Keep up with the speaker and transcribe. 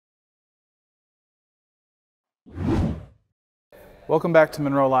Welcome back to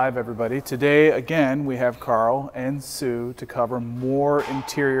Munro Live, everybody. Today, again, we have Carl and Sue to cover more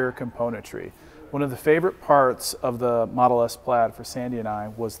interior componentry. One of the favorite parts of the Model S Plaid for Sandy and I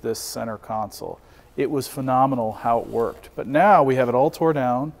was this center console. It was phenomenal how it worked. But now we have it all tore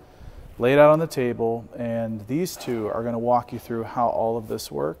down, laid out on the table, and these two are going to walk you through how all of this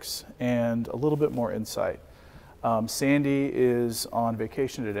works and a little bit more insight. Sandy is on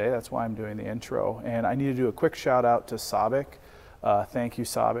vacation today, that's why I'm doing the intro, and I need to do a quick shout out to SABIC. Thank you,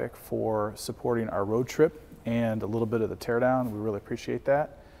 SABIC, for supporting our road trip and a little bit of the teardown. We really appreciate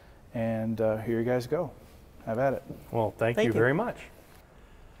that. And here you guys go. Have at it. Well, thank you very much.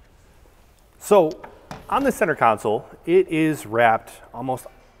 So on the center console, it is wrapped almost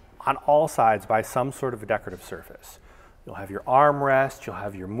on all sides by some sort of a decorative surface. You'll have your armrest, you'll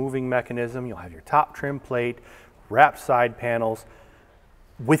have your moving mechanism, you'll have your top trim plate, wrapped side panels.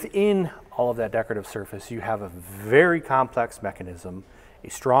 Within all of that decorative surface, you have a very complex mechanism, a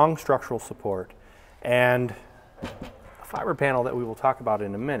strong structural support, and a fiber panel that we will talk about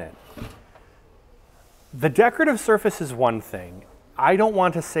in a minute. The decorative surface is one thing. I don't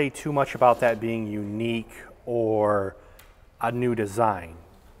want to say too much about that being unique or a new design.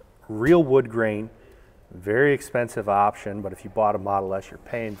 Real wood grain, very expensive option, but if you bought a Model S, you're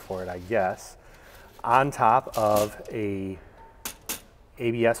paying for it, I guess. On top of a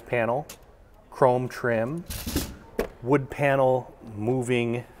ABS panel, chrome trim, wood panel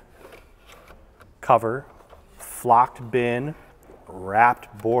moving cover, flocked bin,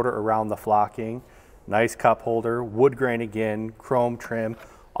 wrapped border around the flocking, nice cup holder, wood grain again, chrome trim,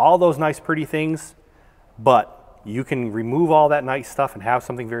 all those nice pretty things, but you can remove all that nice stuff and have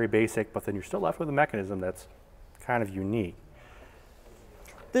something very basic, but then you're still left with a mechanism that's kind of unique.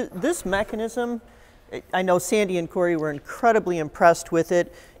 This mechanism, I know Sandy and Corey were incredibly impressed with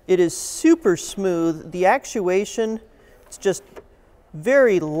it. It is super smooth. The actuation, it's just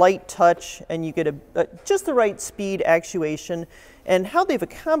very light touch, and you get just the right speed actuation. And how they've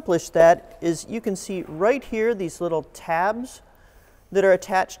accomplished that is you can see right here these little tabs that are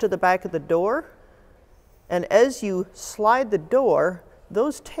attached to the back of the door. And as you slide the door,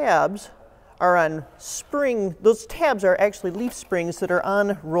 those tabs are on spring. Those tabs are actually leaf springs that are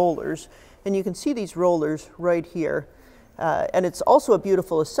on rollers. And you can see these rollers right here. And it's also a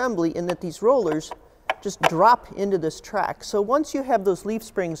beautiful assembly in that these rollers just drop into this track. So once you have those leaf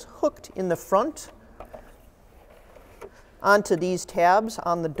springs hooked in the front onto these tabs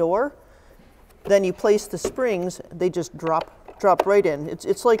on the door, then you place the springs, they just drop right in.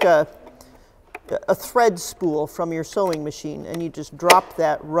 It's like a thread spool from your sewing machine, and you just drop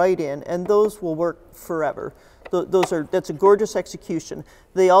that right in, and those will work forever. That's a gorgeous execution.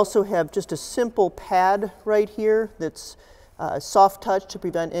 They also have just a simple pad right here that's soft touch to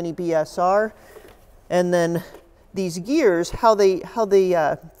prevent any BSR. And then these gears, how they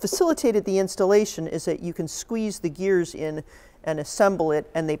facilitated the installation is that you can squeeze the gears in and assemble it,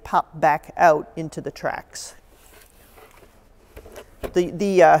 and they pop back out into the tracks.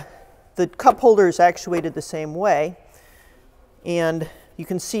 The cup holder is actuated the same way, and you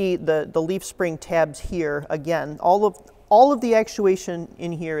can see the leaf spring tabs here. Again, all of the actuation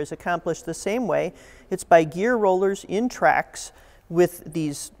in here is accomplished the same way. It's by gear rollers in tracks with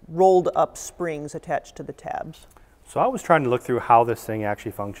these rolled up springs attached to the tabs. So I was trying to look through how this thing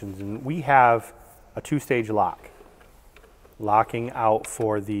actually functions, and we have a two-stage lock. Locking out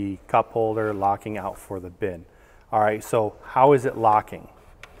for the cup holder, locking out for the bin. All right, so how is it locking?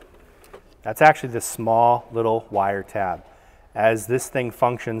 That's actually this small little wire tab. As this thing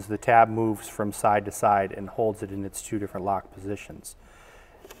functions, the tab moves from side to side and holds it in its two different lock positions.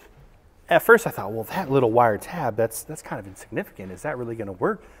 At first I thought, well, that little wire tab, that's kind of insignificant. Is that really going to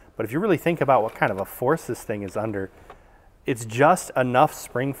work? But if you really think about what kind of a force this thing is under, it's just enough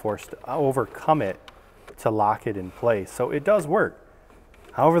spring force to overcome it to lock it in place. So it does work.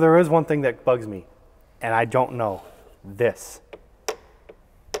 However, there is one thing that bugs me, and I don't know this.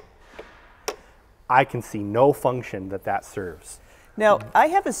 I can see no function that serves. Now, I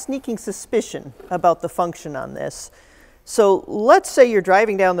have a sneaking suspicion about the function on this. So let's say you're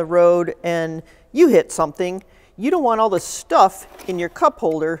driving down the road and you hit something. You don't want all the stuff in your cup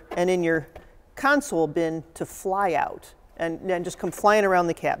holder and in your console bin to fly out and just come flying around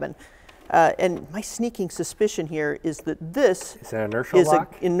the cabin. And my sneaking suspicion here is that this is an inertial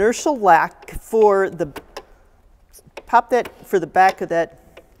lock? An inertial lock for the, pop that for the back of that.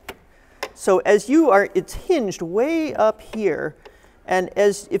 So as you are, it's hinged way up here, and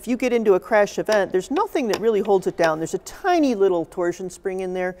if you get into a crash event, there's nothing that really holds it down. There's a tiny little torsion spring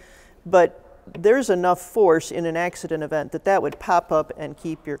in there, but there's enough force in an accident event that would pop up and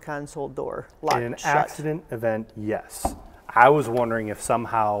keep your console door locked shut. In an accident event, yes. I was wondering if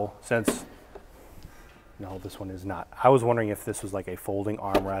somehow, since, no, this one is not. I was wondering if this was like a folding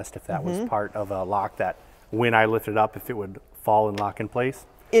armrest, if that was part of a lock that when I lifted it up, if it would fall and lock in place.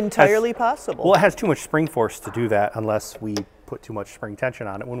 Entirely possible. Well, it has too much spring force to do that unless we put too much spring tension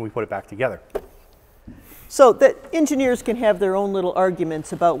on it when we put it back together. So that engineers can have their own little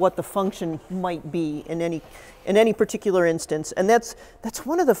arguments about what the function might be in any particular instance, and that's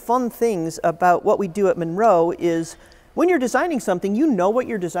one of the fun things about what we do at Munro is when you're designing something, you know what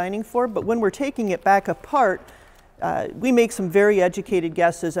you're designing for, but when we're taking it back apart, we make some very educated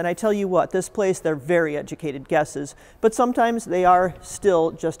guesses, and I tell you what, this place, they're very educated guesses, but sometimes they are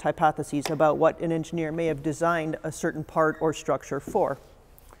still just hypotheses about what an engineer may have designed a certain part or structure for.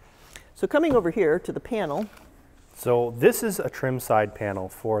 So coming over here to the panel. So this is a trim side panel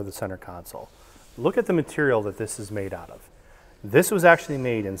for the center console. Look at the material that this is made out of. This was actually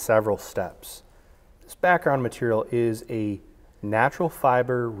made in several steps. This background material is a natural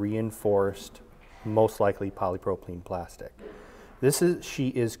fiber reinforced, most likely polypropylene plastic. This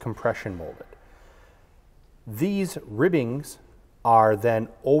sheet is compression molded. These ribbings are then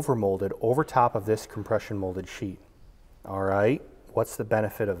overmolded over top of this compression molded sheet. All right, what's the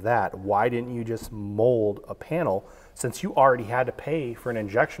benefit of that? Why didn't you just mold a panel since you already had to pay for an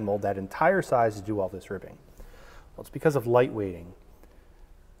injection mold that entire size to do all this ribbing? Well, it's because of light weighting.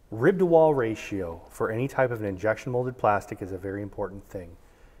 Rib to wall ratio for any type of an injection molded plastic is a very important thing.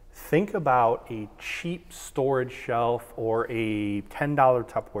 Think about a cheap storage shelf or a $10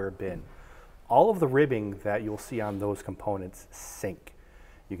 Tupperware bin. All of the ribbing that you'll see on those components sink.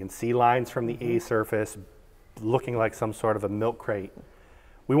 You can see lines from the A surface looking like some sort of a milk crate.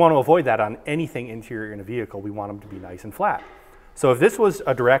 We want to avoid that on anything interior in a vehicle. We want them to be nice and flat. So if this was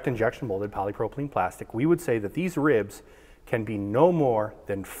a direct injection molded polypropylene plastic, we would say that these ribs can be no more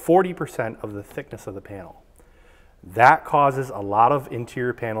than 40% of the thickness of the panel. That causes a lot of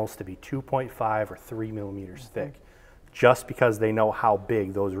interior panels to be 2.5 or 3 millimeters thick, just because they know how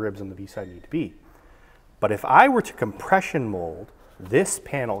big those ribs on the B-side need to be. But if I were to compression mold this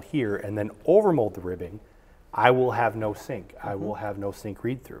panel here and then overmold the ribbing, I will have no sink. I will have no sink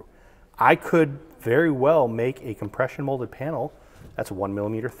read through. I could very well make a compression molded panel that's 1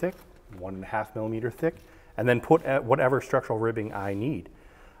 millimeter thick, 1.5 millimeter thick, and then put whatever structural ribbing I need,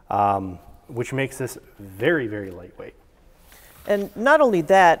 which makes this very, very lightweight. And not only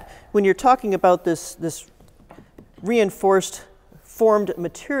that, when you're talking about this reinforced formed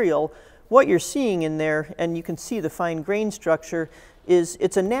material, what you're seeing in there, and you can see the fine grain structure, is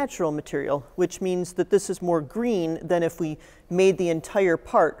it's a natural material, which means that this is more green than if we made the entire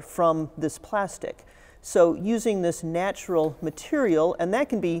part from this plastic. So using this natural material, and that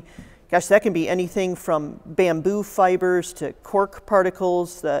can be, gosh, that can be anything from bamboo fibers to cork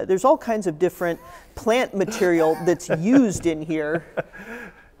particles. There's all kinds of different plant material that's used in here.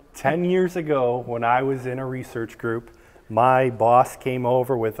 10 years ago, when I was in a research group, my boss came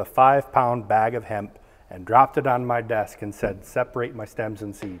over with a 5-pound bag of hemp and dropped it on my desk and said, "Separate my stems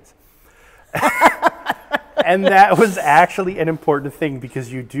and seeds." And that was actually an important thing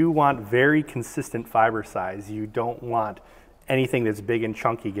because you do want very consistent fiber size. You don't want anything that's big and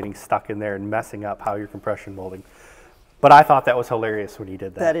chunky getting stuck in there and messing up how you're compression molding. But I thought that was hilarious when he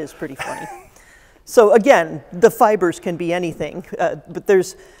did that. That is pretty funny. So again, the fibers can be anything, but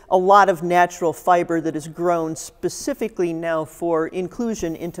there's a lot of natural fiber that is grown specifically now for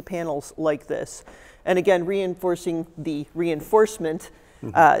inclusion into panels like this. And again, reinforcing the reinforcement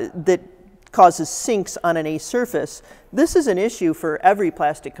that causes sinks on an A surface. This is an issue for every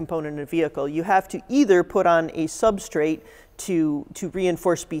plastic component in a vehicle. You have to either put on a substrate to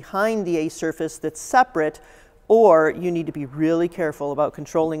reinforce behind the A surface that's separate, or you need to be really careful about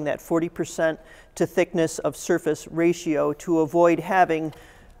controlling that 40% to thickness of surface ratio to avoid having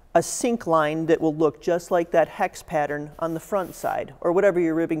a sink line that will look just like that hex pattern on the front side, or whatever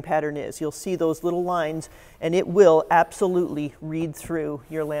your ribbing pattern is. You'll see those little lines, and it will absolutely read through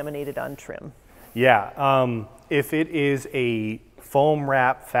your laminated on trim. Yeah, if it is a foam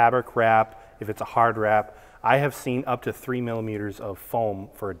wrap, fabric wrap, if it's a hard wrap, I have seen up to 3 millimeters of foam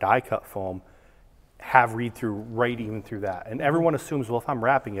for a die cut foam have read through right even through that. And everyone assumes, well, if I'm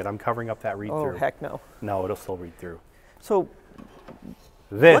wrapping it, I'm covering up that read through. Oh, heck no. No, it'll still read through. So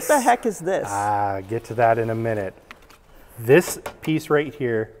This, what the heck is this? Get to that in a minute. This piece right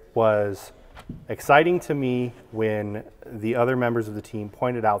here was exciting to me when the other members of the team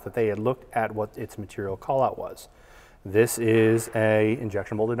pointed out that they had looked at what its material callout was. This is a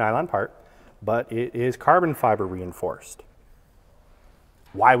injection molded nylon part, but it is carbon fiber reinforced.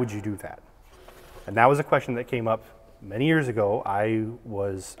 Why would you do that? And that was a question that came up many years ago.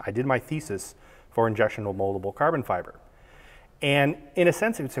 I did my thesis for injection moldable carbon fiber. And in a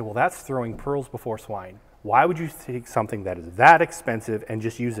sense, you would say, well, that's throwing pearls before swine. Why would you take something that is that expensive and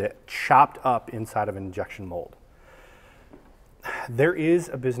just use it chopped up inside of an injection mold? There is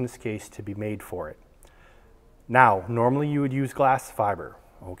a business case to be made for it. Now, normally you would use glass fiber,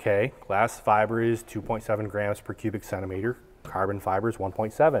 okay? Glass fiber is 2.7 grams per cubic centimeter. Carbon fiber is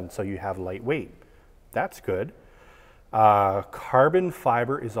 1.7, so you have lightweight. That's good. Carbon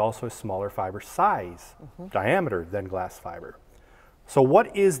fiber is also a smaller fiber size, diameter than glass fiber. So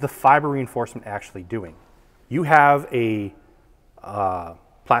what is the fiber reinforcement actually doing? You have a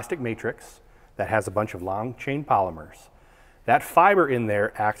plastic matrix that has a bunch of long chain polymers. That fiber in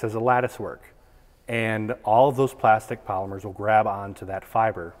there acts as a lattice work, and all of those plastic polymers will grab onto that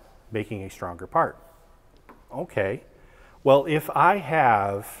fiber, making a stronger part. Okay, well, if I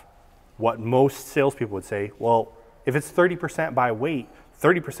have what most salespeople would say, well, if it's 30% by weight,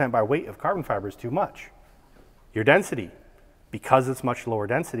 30% by weight of carbon fiber is too much. Your density, because it's much lower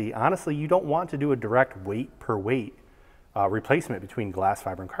density, honestly, you don't want to do a direct weight per weight replacement between glass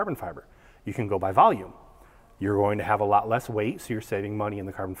fiber and carbon fiber. You can go by volume. You're going to have a lot less weight, so you're saving money in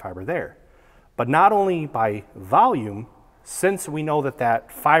the carbon fiber there. But not only by volume, since we know that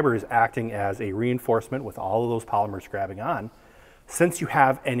that fiber is acting as a reinforcement with all of those polymers grabbing on, since you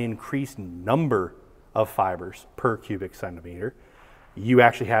have an increased number of fibers per cubic centimeter, you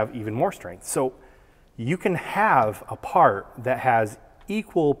actually have even more strength. So you can have a part that has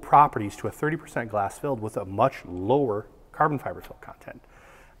equal properties to a 30% glass filled with a much lower carbon fiber fill content.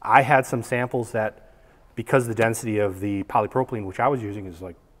 I had some samples that, because the density of the polypropylene, which I was using, is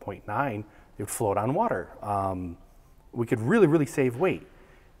like 0.9, it would float on water. We could really, really save weight.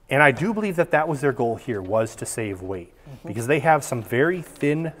 And I do believe that that was their goal here, was to save weight, because they have some very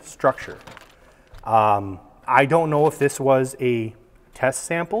thin structure. I don't know if this was a test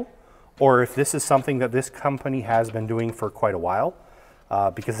sample or if this is something that this company has been doing for quite a while.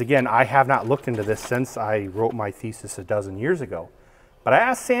 Because again, I have not looked into this since I wrote my thesis a dozen years ago. But I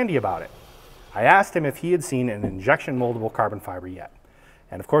asked Sandy about it. I asked him if he had seen an injection moldable carbon fiber yet.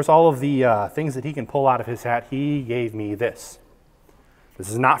 And of course, all of the things that he can pull out of his hat, he gave me this. This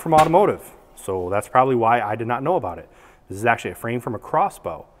is not from automotive, so that's probably why I did not know about it. This is actually a frame from a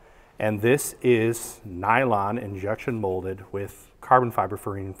crossbow. And this is nylon injection molded with carbon fiber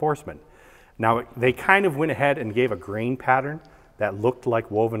for reinforcement. Now, they kind of went ahead and gave a grain pattern that looked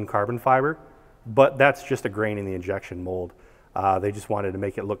like woven carbon fiber, but that's just a grain in the injection mold. They just wanted to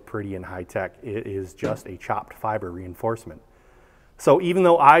make it look pretty and high tech. It is just a chopped fiber reinforcement. So even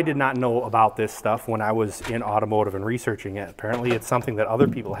though I did not know about this stuff when I was in automotive and researching it, apparently it's something that other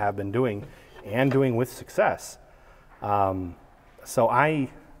people have been doing and doing with success. So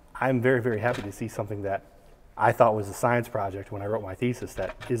I'm very, very happy to see something that I thought was a science project when I wrote my thesis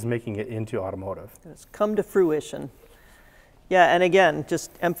that is making it into automotive. It's come to fruition. Yeah, and again, just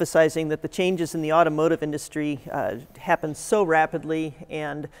emphasizing that the changes in the automotive industry happen so rapidly,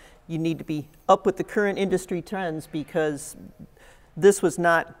 and you need to be up with the current industry trends, because this was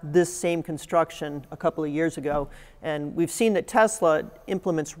not this same construction a couple of years ago. And we've seen that Tesla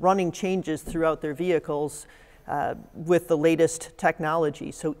implements running changes throughout their vehicles with the latest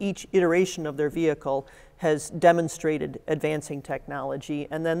technology. So each iteration of their vehicle has demonstrated advancing technology,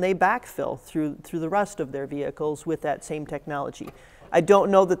 and then they backfill through the rest of their vehicles with that same technology. I don't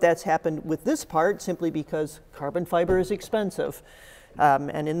know that that's happened with this part, simply because carbon fiber is expensive.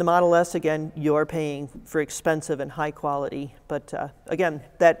 And in the Model S, again, you're paying for expensive and high quality. But again,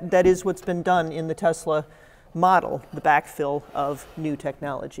 that is what's been done in the Tesla model, the backfill of new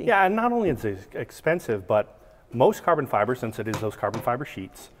technology. Yeah, and not only is it expensive, but most carbon fiber, since it is those carbon fiber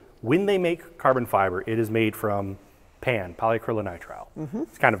sheets, when they make carbon fiber, it is made from PAN, polyacrylonitrile.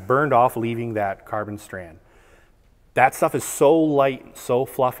 It's kind of burned off, leaving that carbon strand. That stuff is so light, so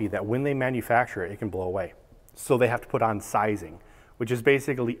fluffy, that when they manufacture it, it can blow away. So they have to put on sizing, which is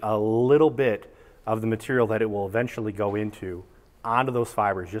basically a little bit of the material that it will eventually go into onto those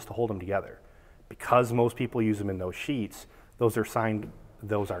fibers just to hold them together. Because most people use them in those sheets, those are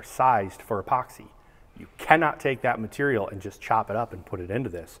sized for epoxy. You cannot take that material and just chop it up and put it into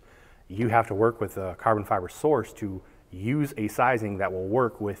this. You have to work with a carbon fiber source to use a sizing that will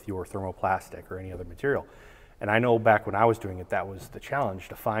work with your thermoplastic or any other material. And I know back when I was doing it, that was the challenge,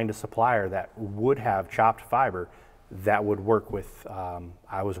 to find a supplier that would have chopped fiber that would work with,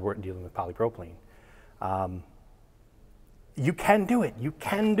 I was dealing with polypropylene. You can do it, you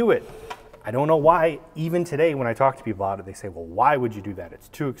can do it. I don't know why, even today when I talk to people about it, they say, well, why would you do that? It's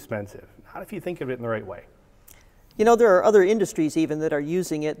too expensive. Not if you think of it in the right way. You know, there are other industries even that are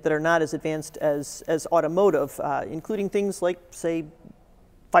using it that are not as advanced as automotive, including things like, say,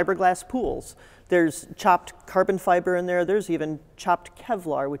 fiberglass pools. There's chopped carbon fiber in there. There's even chopped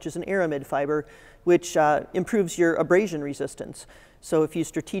Kevlar, which is an aramid fiber, which improves your abrasion resistance. So if you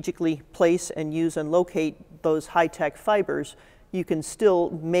strategically place and use and locate those high-tech fibers, you can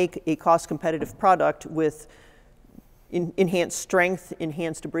still make a cost-competitive product with enhanced strength,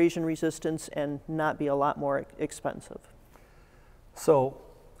 enhanced abrasion resistance, and not be a lot more expensive. So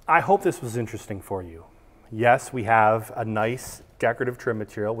I hope this was interesting for you. Yes, we have a nice decorative trim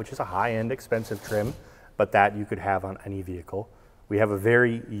material, which is a high-end expensive trim, but that you could have on any vehicle. We have a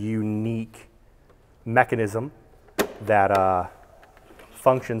very unique mechanism that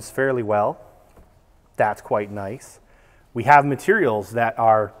functions fairly well. That's quite nice. We have materials that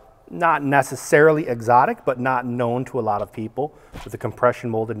are not necessarily exotic, but not known to a lot of people, with a compression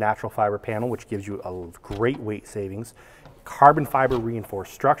molded natural fiber panel, which gives you a great weight savings, carbon fiber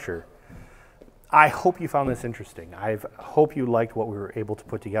reinforced structure. I hope you found this interesting. I hope you liked what we were able to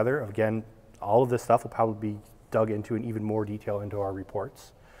put together. Again, all of this stuff will probably be dug into in even more detail into our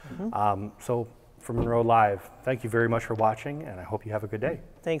reports. So from Munro Live, thank you very much for watching, and I hope you have a good day.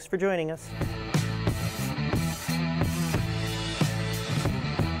 Thanks for joining us.